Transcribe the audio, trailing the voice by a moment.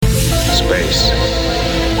space,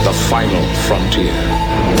 the final frontier.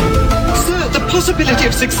 Sir, the possibility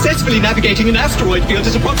of successfully navigating an asteroid field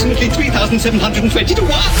is approximately 3,720 to 1.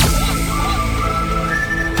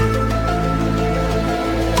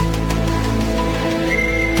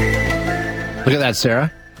 Look at that,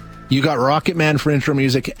 Sarah. You got Rocket Man for intro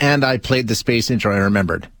music, and I played the space intro. I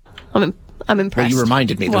remembered. I'm impressed. Well, you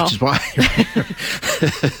reminded me, which is why.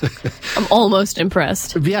 I'm almost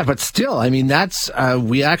impressed. Yeah, but still, I mean, that's,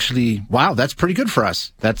 that's pretty good for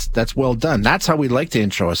us. That's well done. That's how we like to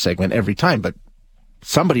intro a segment every time, but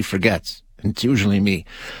somebody forgets, and it's usually me.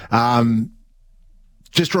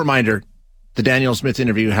 Just a reminder, the Daniel Smith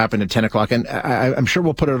interview happened at 10 o'clock, and I'm sure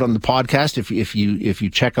we'll put it on the podcast. If you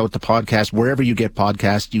check out the podcast, wherever you get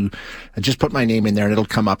podcasts, you just put my name in there and it'll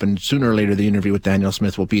come up, and sooner or later the interview with Daniel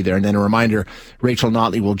Smith will be there. And then a reminder, Rachel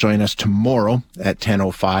Notley will join us tomorrow at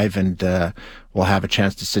 10:05, and we'll have a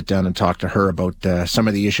chance to sit down and talk to her about some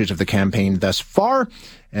of the issues of the campaign thus far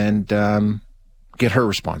and get her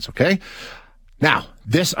response, okay? Now,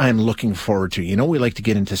 this I'm looking forward to. You know, we like to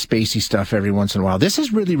get into spacey stuff every once in a while. This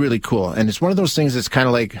is really, really cool. And it's one of those things that's kind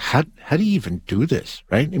of like, how do you even do this,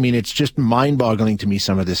 right? I mean, it's just mind-boggling to me,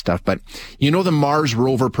 some of this stuff. But you know the Mars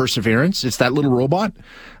rover Perseverance? It's that little robot.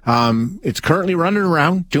 It's currently running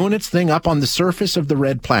around, doing its thing up on the surface of the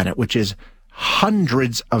red planet, which is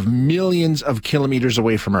hundreds of millions of kilometers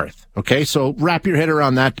away from Earth. Okay, so wrap your head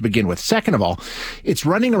around that to begin with. Second of all, it's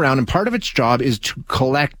running around, and part of its job is to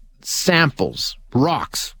collect samples,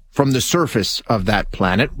 rocks from the surface of that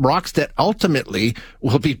planet, rocks that ultimately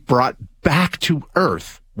will be brought back to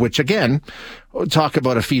Earth, which again, talk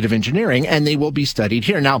about a feat of engineering, and they will be studied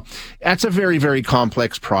here. Now, that's a very, very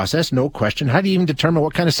complex process, no question. How do you even determine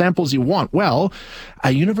what kind of samples you want? Well,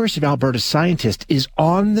 a University of Alberta scientist is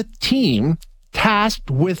on the team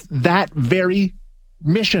tasked with that very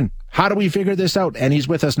mission. How do we figure this out? And he's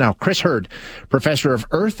with us now. Chris Hurd, professor of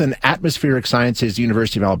Earth and Atmospheric Sciences,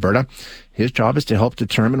 University of Alberta. His job is to help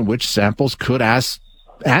determine which samples could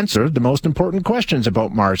answer the most important questions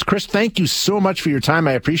about Mars. Chris, thank you so much for your time.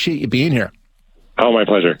 I appreciate you being here. Oh, my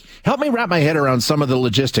pleasure. Help me wrap my head around some of the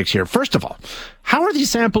logistics here. First of all, how are these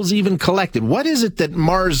samples even collected? What is it that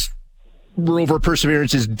Mars rover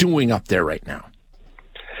Perseverance is doing up there right now?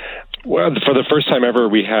 Well, for the first time ever,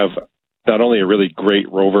 we have not only a really great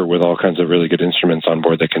rover with all kinds of really good instruments on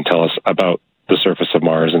board that can tell us about the surface of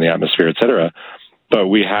Mars and the atmosphere, et cetera, but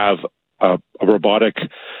we have a robotic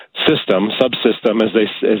system, subsystem,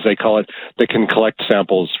 as they call it, that can collect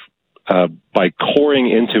samples by coring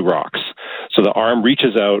into rocks. So the arm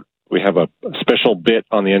reaches out. We have a special bit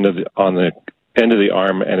on the end of the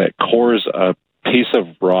arm, and it cores a piece of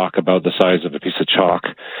rock about the size of a piece of chalk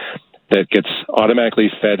that gets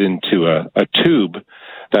automatically fed into a tube.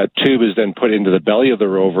 That tube is then put into the belly of the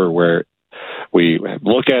rover, where we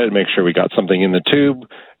look at it, make sure we got something in the tube,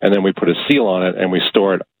 and then we put a seal on it and we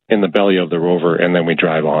store it in the belly of the rover, and then we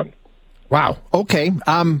drive on. Wow. Okay.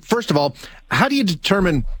 First of all, how do you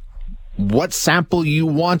determine what sample you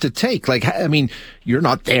want to take? Like, I mean, you're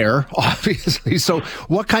not there, obviously. So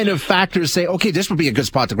what kind of factors say, okay, this would be a good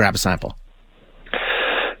spot to grab a sample?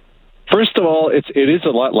 First of all, it is a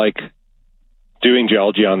lot like doing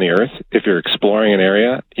geology on the Earth. If you're exploring an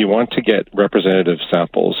area, you want to get representative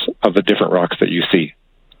samples of the different rocks that you see.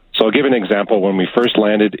 So I'll give an example. When we first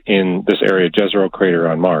landed in this area, Jezero Crater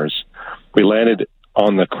on Mars, we landed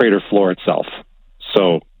on the crater floor itself.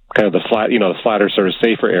 So kind of the flatter, sort of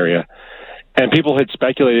safer area. And people had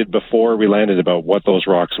speculated before we landed about what those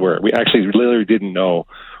rocks were. We actually literally didn't know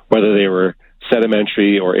whether they were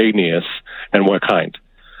sedimentary or igneous and what kind.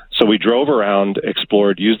 So we drove around,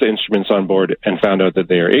 explored, used the instruments on board, and found out that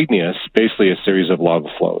they are igneous, basically a series of lava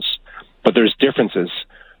flows. But there's differences.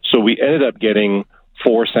 So we ended up getting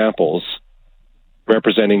 4 samples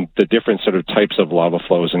representing the different sort of types of lava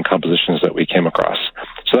flows and compositions that we came across.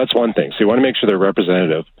 So that's one thing. So you want to make sure they're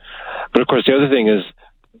representative. But of course, the other thing is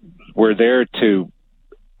we're there to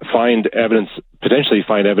potentially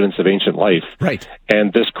find evidence of ancient life. Right.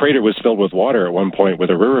 And this crater was filled with water at one point with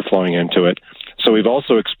a river flowing into it. So we've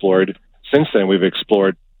also explored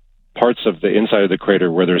parts of the inside of the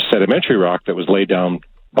crater where there's sedimentary rock that was laid down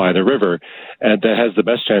by the river, and that has the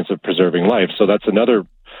best chance of preserving life. So that's another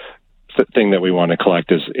thing that we want to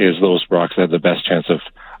collect is those rocks that have the best chance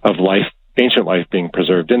of life, ancient life being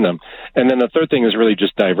preserved in them. And then the third thing is really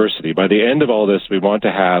just diversity. By the end of all this, we want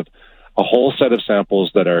to have a whole set of samples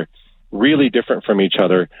that are really different from each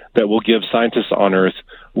other that will give scientists on Earth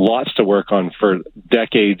lots to work on for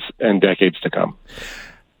decades and decades to come.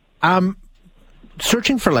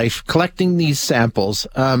 searching for life, collecting these samples,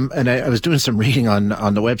 and I was doing some reading on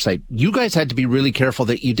the website. You guys had to be really careful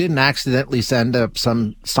that you didn't accidentally send up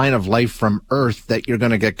some sign of life from Earth that you're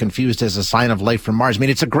going to get confused as a sign of life from Mars. I mean,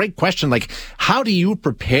 it's a great question. Like, how do you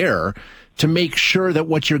prepare to make sure that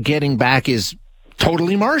what you're getting back is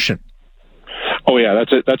totally Martian? Oh yeah,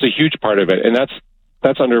 that's a huge part of it, and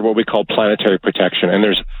that's under what we call planetary protection. And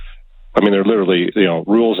there are literally,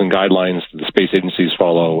 rules and guidelines that the space agencies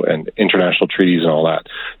follow and international treaties and all that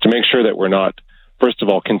to make sure that we're not, first of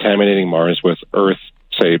all, contaminating Mars with Earth,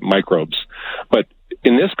 say, microbes. But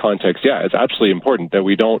in this context, yeah, it's absolutely important that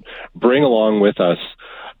we don't bring along with us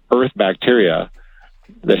Earth bacteria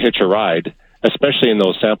that hitch a ride, especially in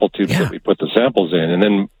those sample tubes that we put the samples in, and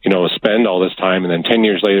then, spend all this time, and then 10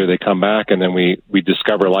 years later they come back, and then we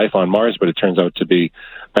discover life on Mars, but it turns out to be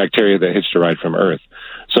bacteria that hitched a ride from Earth.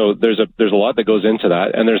 So there's a lot that goes into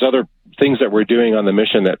that, and there's other things that we're doing on the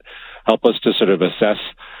mission that help us to sort of assess,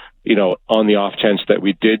 on the off chance that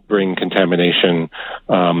we did bring contamination,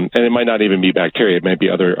 and it might not even be bacteria, it might be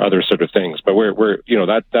other sort of things. But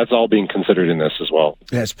that's all being considered in this as well.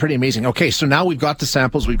 Yeah, it's pretty amazing. Okay, so now we've got the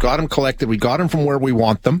samples, we've got them collected, we got them from where we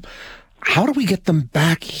want them. How do we get them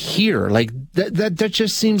back here? Like that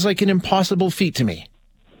just seems like an impossible feat to me.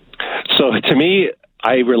 So to me,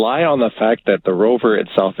 I rely on the fact that the rover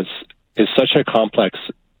itself is such a complex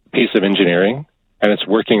piece of engineering, and it's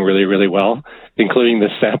working really, really well, including the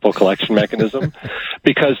sample collection mechanism,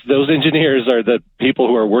 because those engineers are the people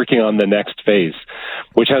who are working on the next phase,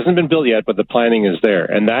 which hasn't been built yet, but the planning is there.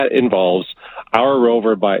 And that involves our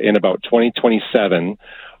rover in about 2027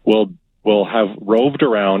 will have roved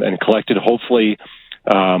around and collected hopefully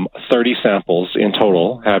 30 samples in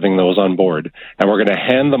total, having those on board. And we're going to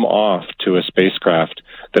hand them off to a spacecraft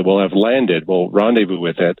that will have landed. We'll rendezvous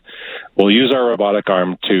with it. We'll use our robotic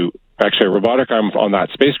arm a robotic arm on that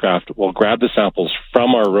spacecraft will grab the samples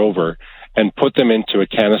from our rover and put them into a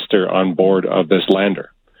canister on board of this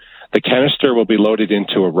lander. The canister will be loaded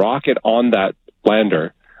into a rocket on that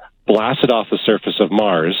lander, blasted off the surface of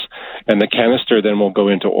Mars, and the canister then will go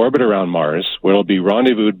into orbit around Mars, where it'll be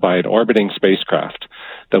rendezvoused by an orbiting spacecraft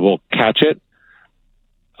that will catch it,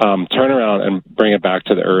 turn around, and bring it back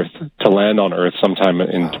to the Earth to land on Earth sometime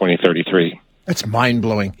in 2033. That's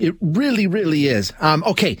mind-blowing. It really, really is.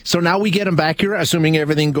 Okay, so now we get them back here, assuming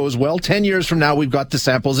everything goes well. 10 years from now, we've got the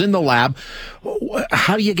samples in the lab.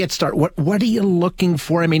 How do you get started? What are you looking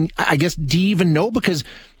for? I mean, I guess, do you even know? Because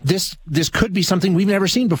this could be something we've never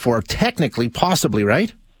seen before, technically, possibly,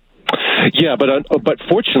 right? Yeah, but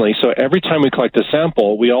fortunately, so every time we collect a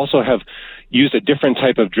sample, we also have used a different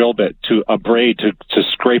type of drill bit to abrade, to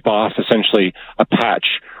scrape off, essentially, a patch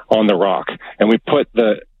on the rock. And we put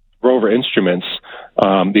the rover instruments,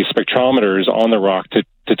 these spectrometers on the rock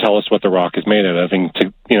to tell us what the rock is made out of, and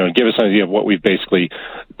to give us an idea of what we've basically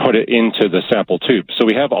put it into the sample tube. So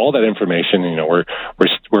we have all that information.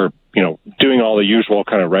 We're doing all the usual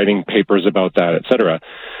kind of writing papers about that, et cetera.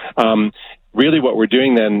 Really, what we're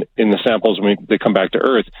doing then in the samples when they come back to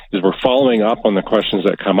Earth is we're following up on the questions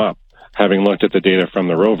that come up, having looked at the data from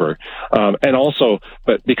the rover, and also,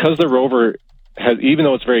 but because the rover even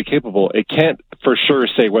though it's very capable, it can't for sure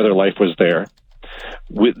say whether life was there.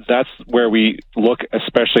 That's where we look,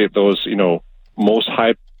 especially at those, most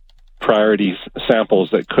high priority samples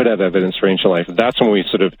that could have evidence for ancient life. That's when we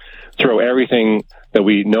sort of throw everything that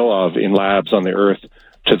we know of in labs on the Earth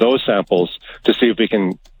to those samples to see if we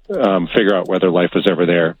can figure out whether life was ever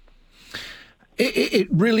there. It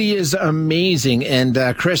really is amazing. And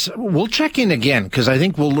Chris, we'll check in again because I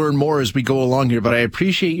think we'll learn more as we go along here. But I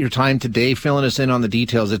appreciate your time today, filling us in on the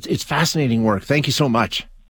details. It's fascinating work. Thank you so much.